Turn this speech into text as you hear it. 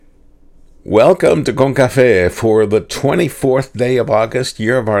Welcome to Con Café for the 24th day of August,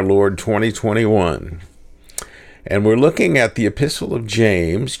 year of our Lord 2021. And we're looking at the Epistle of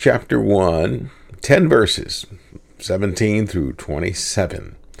James, chapter 1, 10 verses, 17 through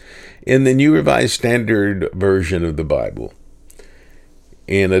 27, in the New Revised Standard Version of the Bible.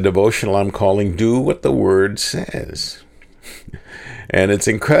 In a devotional I'm calling Do What the Word Says. And it's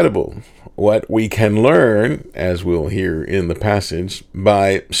incredible what we can learn, as we'll hear in the passage,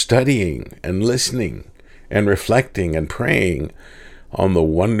 by studying and listening and reflecting and praying on the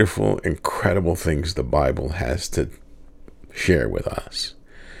wonderful, incredible things the Bible has to share with us.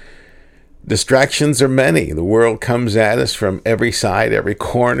 Distractions are many. The world comes at us from every side, every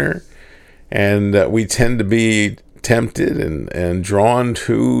corner, and we tend to be tempted and drawn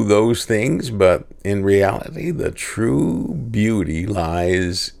to those things, but in reality, the true beauty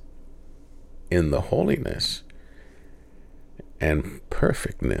lies in the holiness and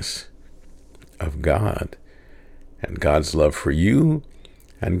perfectness of God and God's love for you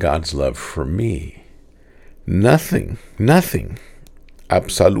and God's love for me. Nothing,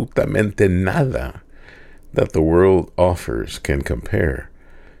 absolutamente nada that the world offers can compare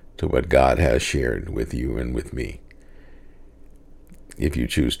to what God has shared with you and with me. If you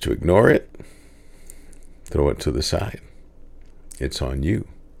choose to ignore it, throw it to the side. It's on you.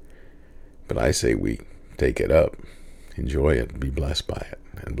 But I say we take it up, enjoy it, be blessed by it,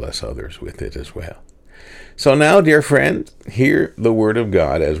 and bless others with it as well. So now, dear friend, hear the word of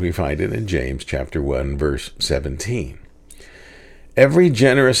God as we find it in James chapter 1, verse 17. Every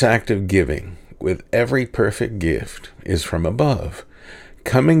generous act of giving with every perfect gift is from above,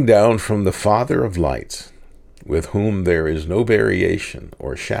 coming down from the Father of lights, with whom there is no variation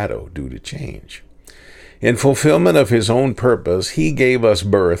or shadow due to change. In fulfillment of his own purpose, he gave us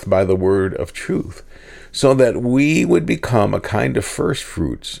birth by the word of truth, so that we would become a kind of first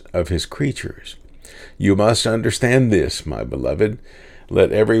fruits of his creatures. You must understand this, my beloved.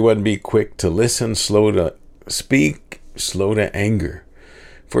 Let everyone be quick to listen, slow to speak, slow to anger.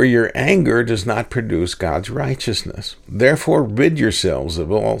 For your anger does not produce God's righteousness. Therefore rid yourselves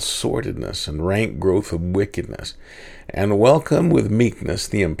of all sordidness and rank growth of wickedness, and welcome with meekness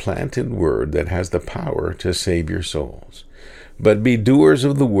the implanted word that has the power to save your souls. But be doers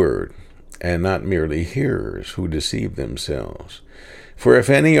of the word, and not merely hearers who deceive themselves. For if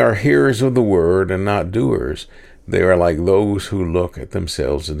any are hearers of the word and not doers, they are like those who look at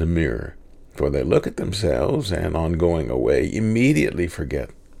themselves in the mirror. For they look at themselves, and on going away immediately forget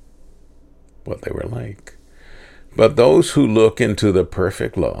what they were like. But those who look into the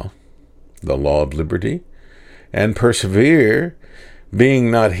perfect law, the law of liberty, and persevere,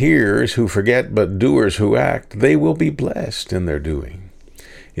 being not hearers who forget, but doers who act, they will be blessed in their doing.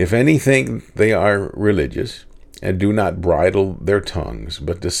 If any think they are religious, and do not bridle their tongues,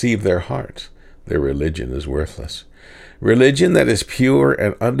 but deceive their hearts, their religion is worthless. Religion that is pure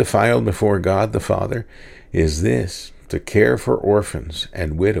and undefiled before God the Father is this: to care for orphans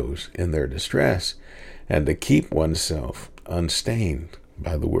and widows in their distress, and to keep oneself unstained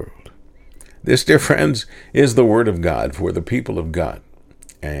by the world. This, dear friends, is the word of God for the people of God.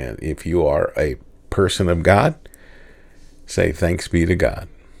 And if you are a person of God, say thanks be to God.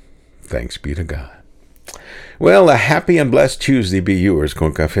 Thanks be to God. Well, a happy and blessed Tuesday be yours,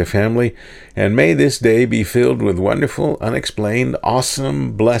 Con Café family, and may this day be filled with wonderful, unexplained,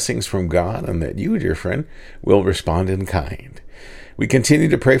 awesome blessings from God, and that you, dear friend, will respond in kind. We continue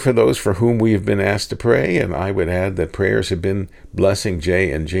to pray for those for whom we have been asked to pray, and I would add that prayers have been blessing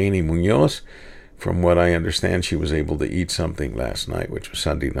Jay and Janie Munoz. From what I understand, she was able to eat something last night, which was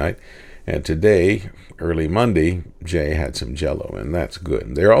Sunday night, and today, early Monday, Jay had some Jell-O, and that's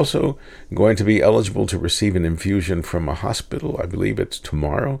good. They're also going to be eligible to receive an infusion from a hospital. I believe it's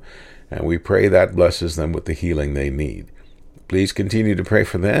tomorrow, and we pray that blesses them with the healing they need. Please continue to pray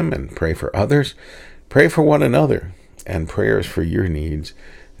for them and pray for others. Pray for one another, and prayers for your needs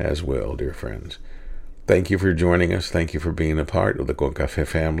as well, dear friends. Thank you for joining us. Thank you for being a part of the Con Café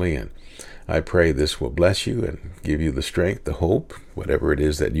family, and I pray this will bless you and give you the strength, the hope, whatever it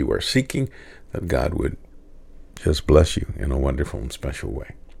is that you are seeking, that God would just bless you in a wonderful and special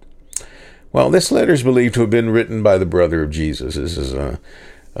way. Well, this letter is believed to have been written by the brother of Jesus. This is an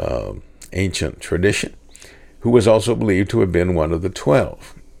ancient tradition, who was also believed to have been one of the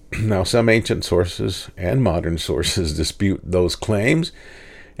 12. Now, some ancient sources and modern sources dispute those claims,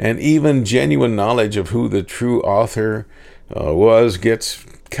 and even genuine knowledge of who the true author was gets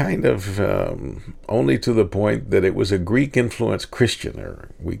kind of only to the point that it was a Greek-influenced Christian, or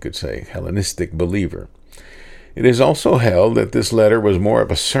we could say Hellenistic believer. It is also held that this letter was more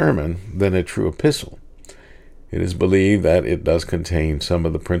of a sermon than a true epistle. It is believed that it does contain some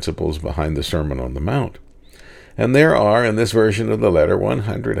of the principles behind the Sermon on the Mount. And there are, in this version of the letter,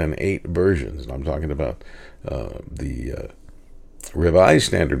 108 versions. I'm talking about the Revised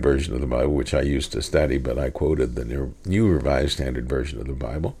Standard Version of the Bible, which I used to study, but I quoted the New Revised Standard Version of the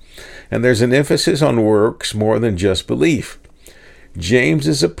Bible. And there's an emphasis on works more than just belief.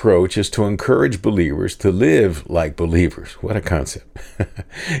 James's approach is to encourage believers to live like believers. What a concept.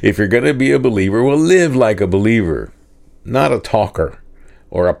 If you're going to be a believer, well, live like a believer, not a talker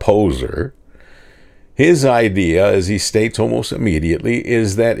or a poser. His idea, as he states almost immediately,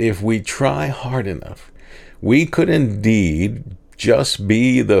 is that if we try hard enough, we could indeed just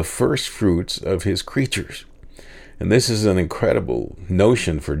be the first fruits of his creatures. And this is an incredible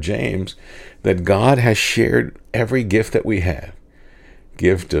notion for James, that God has shared every gift that we have.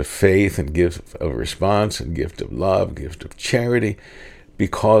 Gift of faith and gift of response and gift of love, gift of charity,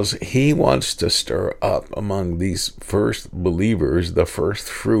 because he wants to stir up among these first believers the first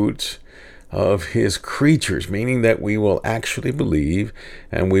fruits of his creatures, meaning that we will actually believe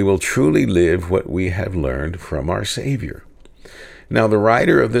and we will truly live what we have learned from our Savior. Now, the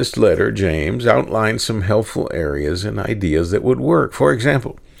writer of this letter, James, outlines some helpful areas and ideas that would work. For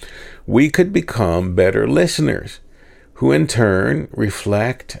example, we could become better listeners, who in turn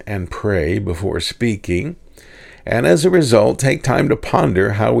reflect and pray before speaking, and as a result take time to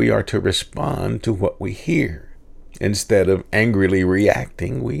ponder how we are to respond to what we hear. Instead of angrily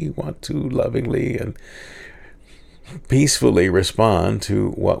reacting, we want to lovingly and peacefully respond to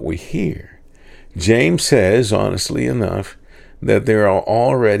what we hear. James says, honestly enough, that there are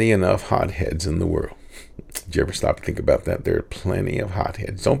already enough hotheads in the world. Did you ever stop to think about that? There are plenty of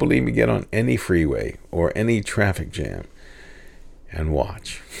hotheads. Don't believe me? Get on any freeway or any traffic jam and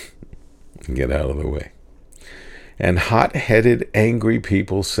watch and get out of the way. And hot-headed, angry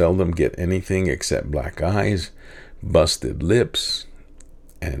people seldom get anything except black eyes, busted lips,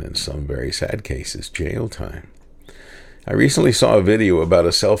 and in some very sad cases, jail time. I recently saw a video about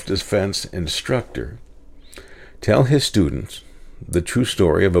a self-defense instructor tell his students the true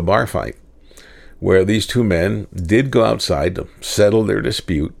story of a bar fight, where these two men did go outside to settle their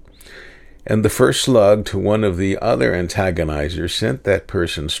dispute, and the first slug to one of the other antagonizers sent that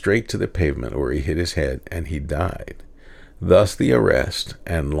person straight to the pavement where he hit his head and he died. Thus the arrest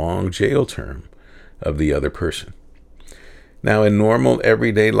and long jail term of the other person. Now, in normal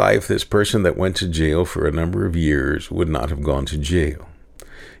everyday life, this person that went to jail for a number of years would not have gone to jail.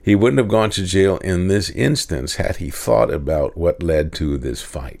 He wouldn't have gone to jail in this instance had he thought about what led to this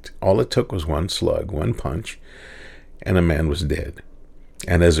fight. All it took was one slug, one punch, and a man was dead.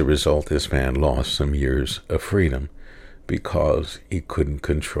 And as a result, this man lost some years of freedom because he couldn't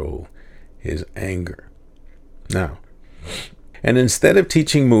control his anger. Now, and instead of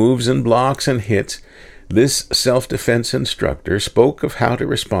teaching moves and blocks and hits, this self-defense instructor spoke of how to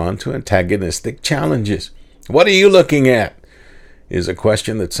respond to antagonistic challenges. What are you looking at? Is a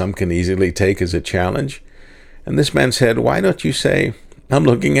question that some can easily take as a challenge. And this man said, why don't you say, I'm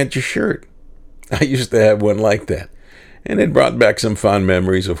looking at your shirt? I used to have one like that. And it brought back some fond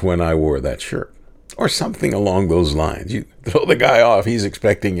memories of when I wore that shirt. Or something along those lines. You throw the guy off, he's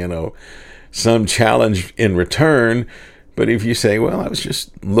expecting, some challenge in return. But if you say, well, I was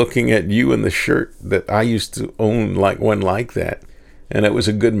just looking at you and the shirt that I used to own, like one like that, and it was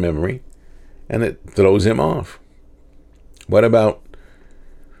a good memory, and it throws him off. What about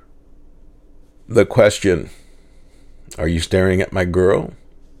the question, are you staring at my girl?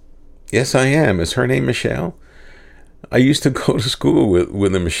 Yes, I am. Is her name Michelle? I used to go to school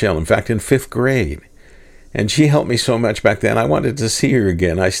with a Michelle, in fact, in 5th grade. And she helped me so much back then. I wanted to see her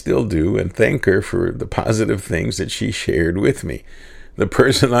again. I still do, and thank her for the positive things that she shared with me. The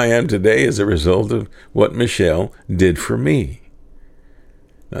person I am today is a result of what Michelle did for me.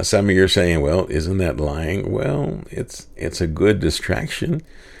 Now, some of you are saying, well, isn't that lying? Well, it's a good distraction.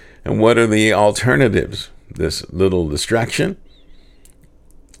 And what are the alternatives? This little distraction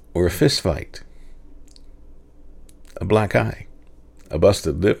or a fist fight? A black eye, a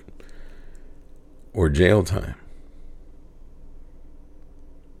busted lip, or jail time?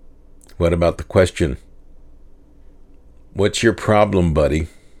 What about the question, what's your problem, buddy?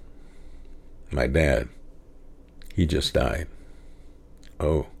 My dad, he just died.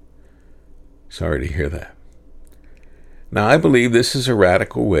 Oh, sorry to hear that. Now, I believe this is a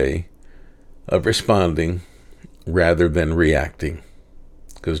radical way of responding rather than reacting,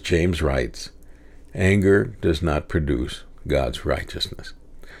 because James writes, anger does not produce God's righteousness.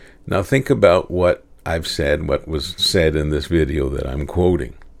 Now think about what I've said, what was said in this video that I'm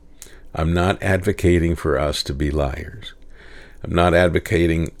quoting. I'm not advocating for us to be liars. I'm not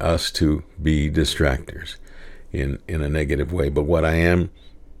advocating us to be distractors. in a negative way. But what I am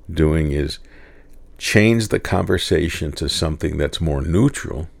doing is change the conversation to something that's more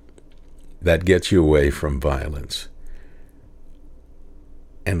neutral, that gets you away from violence,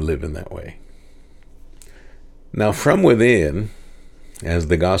 and live in that way. Now, from within, as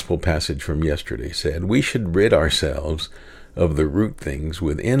the gospel passage from yesterday said, we should rid ourselves of the root things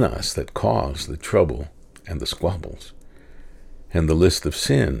within us that cause the trouble and the squabbles, and the list of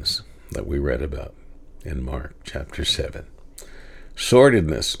sins that we read about in Mark chapter 7.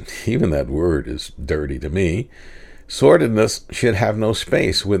 Sordidness, even that word is dirty to me. Sordidness should have no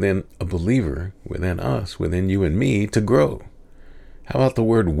space within a believer, within us, within you and me to grow. How about the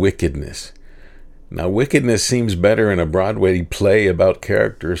word wickedness? Now, wickedness seems better in a Broadway play about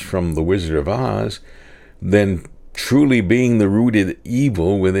characters from The Wizard of Oz than truly being the rooted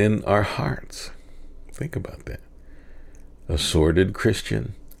evil within our hearts. Think about that. A sordid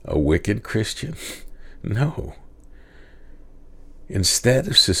Christian? A wicked Christian? No. Instead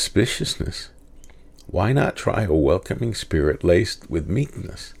of suspiciousness, why not try a welcoming spirit laced with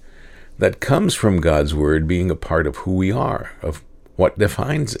meekness that comes from God's word being a part of who we are, of what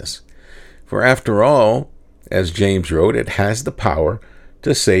defines us? For after all, as James wrote, it has the power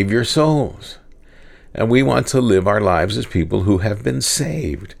to save your souls. And we want to live our lives as people who have been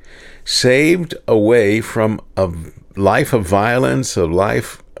saved away from a life of violence, a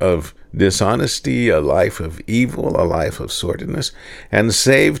life of dishonesty, a life of evil, a life of sordidness, and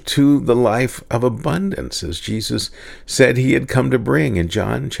saved to the life of abundance, as Jesus said he had come to bring in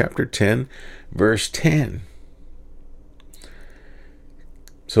John chapter 10, verse 10.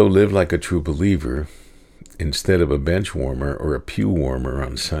 So live like a true believer instead of a bench warmer or a pew warmer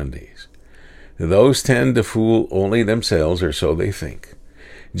on Sundays. Those tend to fool only themselves, or so they think.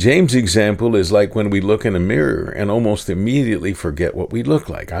 James' example is like when we look in a mirror and almost immediately forget what we look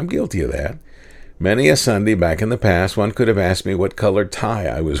like. I'm guilty of that. Many a Sunday back in the past, one could have asked me what colored tie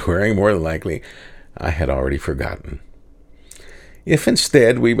I was wearing. More than likely, I had already forgotten. If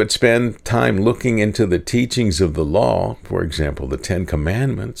instead we would spend time looking into the teachings of the law, for example, the Ten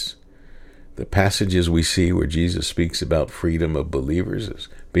Commandments, the passages we see where Jesus speaks about freedom of believers as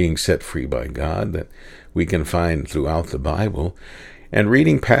being set free by God that we can find throughout the Bible, and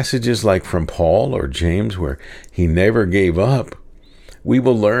reading passages like from Paul or James where he never gave up, we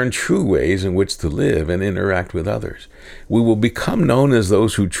will learn true ways in which to live and interact with others. We will become known as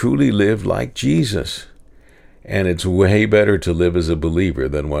those who truly live like Jesus. And it's way better to live as a believer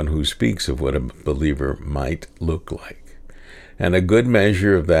than one who speaks of what a believer might look like. And a good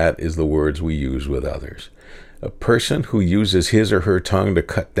measure of that is the words we use with others. A person who uses his or her tongue to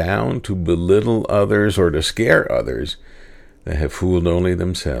cut down, to belittle others, or to scare others, they have fooled only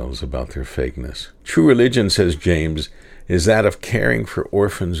themselves about their fakeness. True religion, says James, is that of caring for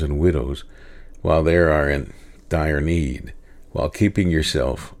orphans and widows while they are in dire need, while keeping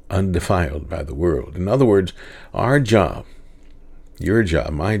yourself undefiled by the world. In other words, our job, your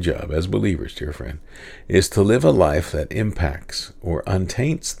job, my job as believers, dear friend, is to live a life that impacts or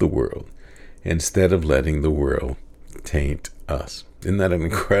untaints the world instead of letting the world taint us. Isn't that an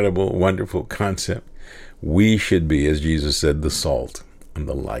incredible, wonderful concept? We should be, as Jesus said, the salt and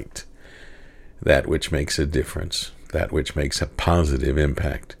the light, that which makes a difference, that which makes a positive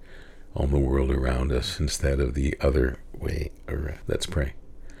impact on the world around us instead of the other way around. Let's pray.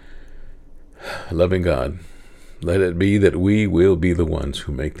 Loving God, let it be that we will be the ones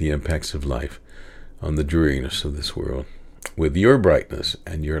who make the impacts of life on the dreariness of this world with your brightness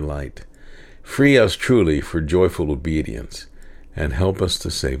and your light. Free us truly for joyful obedience and help us to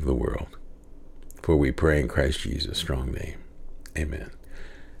save the world. For we pray in Christ Jesus' strong name. Amen.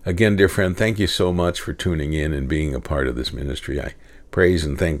 Again, dear friend, thank you so much for tuning in and being a part of this ministry. I praise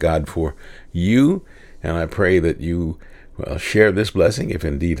and thank God for you, and I pray that you share this blessing if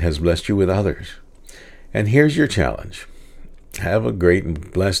indeed has blessed you with others. And here's your challenge. Have a great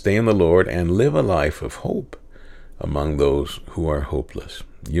and blessed day in the Lord and live a life of hope among those who are hopeless.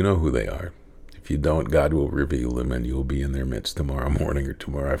 You know who they are. If you don't, God will reveal them and you'll be in their midst tomorrow morning or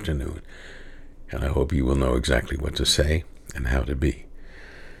tomorrow afternoon. And I hope you will know exactly what to say and how to be.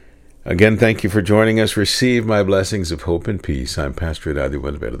 Again, thank you for joining us. Receive my blessings of hope and peace. I'm Pastor Eladio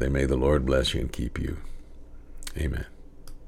Valverde. May the Lord bless you and keep you. Amen.